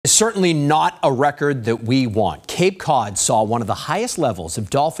Certainly not a record that we want. Cape Cod saw one of the highest levels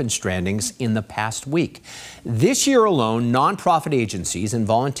of dolphin strandings in the past week. This year alone, nonprofit agencies and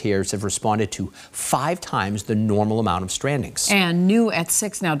volunteers have responded to 5 times the normal amount of strandings. And new at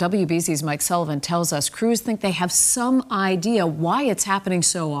 6 now, WBZ's Mike Sullivan tells us crews think they have some idea why it's happening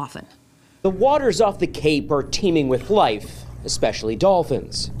so often. The waters off the Cape are teeming with life, especially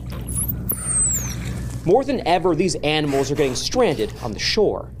dolphins. More than ever, these animals are getting stranded on the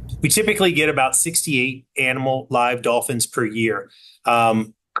shore. We typically get about 68 live dolphins per year.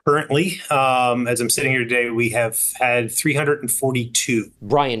 Currently, as I'm sitting here today, we have had 342.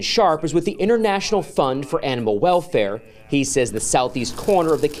 Brian Sharp is with the International Fund for Animal Welfare. He says the southeast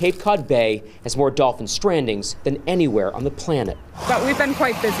corner of the Cape Cod Bay has more dolphin strandings than anywhere on the planet. But we've been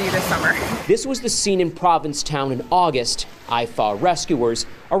quite busy this summer. This was the scene in Provincetown in August. IFA rescuers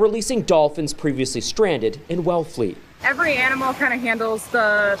are releasing dolphins previously stranded in Wellfleet. Every animal kind of handles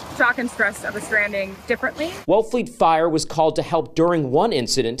the shock and stress of a stranding differently. Wellfleet Fire was called to help during one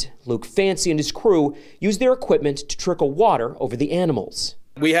incident. Luke Fancy and his crew used their equipment to trickle water over the animals.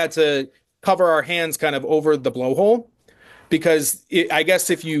 We had to cover our hands kind of over the blowhole because I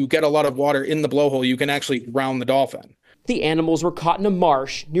guess if you get a lot of water in the blowhole, you can actually drown the dolphin. The animals were caught in a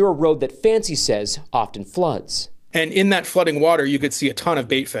marsh near a road that Fancy says often floods. And in that flooding water, you could see a ton of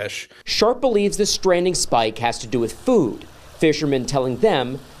bait fish. Sharp believes the stranding spike has to do with food. Fishermen telling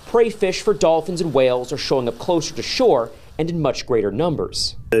them prey fish for dolphins and whales are showing up closer to shore and in much greater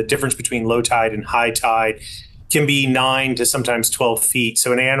numbers. The difference between low tide and high tide can be 9 to sometimes 12 feet.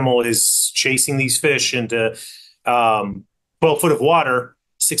 So an animal is chasing these fish into 12 foot of water.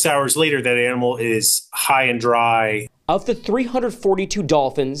 6 hours later, that animal is high and dry. Of the 342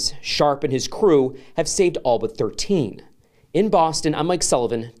 dolphins, Sharp and his crew have saved all but 13. In Boston, I'm Mike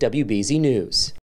Sullivan, WBZ News.